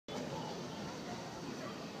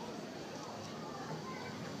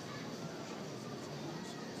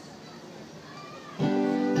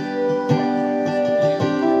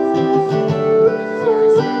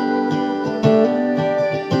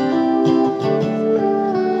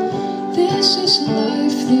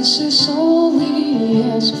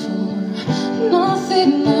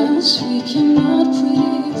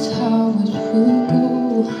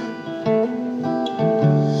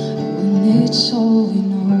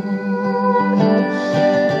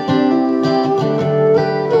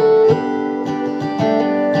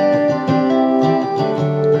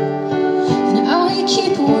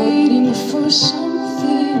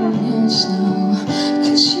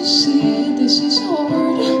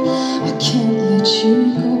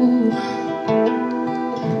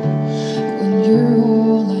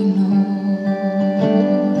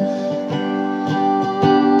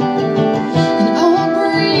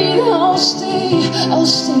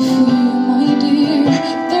for you, my dear.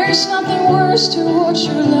 There's nothing worse to watch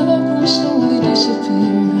your loved one slowly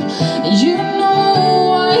disappear. You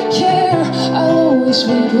know I care. I'll always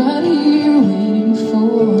wait right here, waiting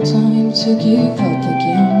for time to give up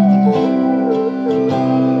again.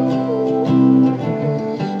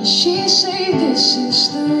 She say this is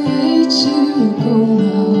the way to go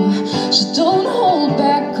now, so don't hold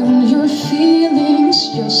back on your feelings,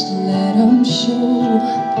 just let them show,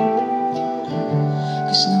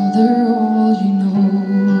 'cause now they're all you know.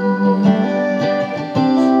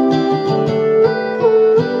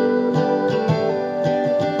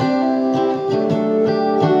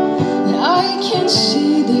 And I can't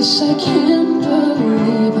see this, I can't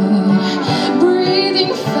believe it,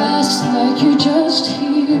 breathing fast like you're just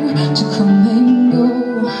here to come and go,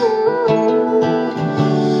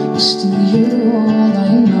 but still you're all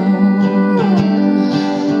I know.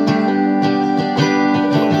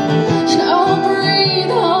 And I'll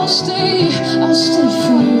breathe, I'll stay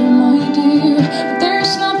for you, my dear. But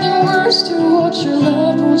there's nothing worse to watch your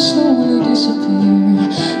loved one slowly disappear.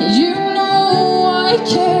 You know I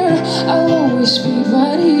care. I'll always be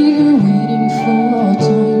right here, waiting for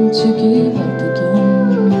time to give up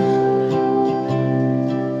again.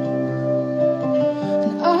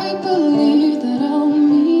 I believe that I'll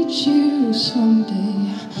meet you someday.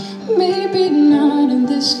 Maybe not in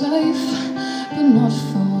this life, but not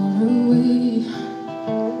far away.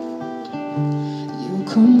 You'll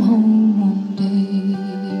come home one day.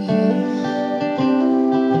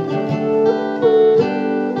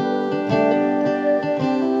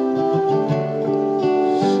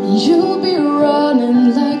 You'll be running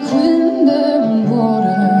like wind and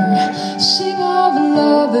water, sing of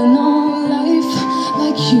love and all life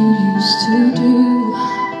like you used to do.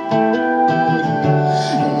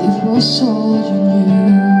 It was all you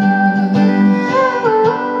knew.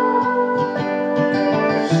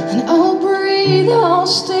 And I'll breathe, I'll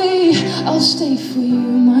stay for you,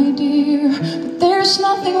 my dear. But there's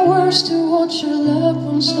nothing worse to watch your loved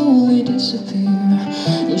one slowly disappear.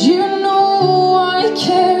 You know I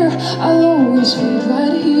care. I'll always be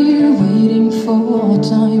right here, waiting for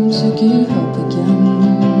time to give up again.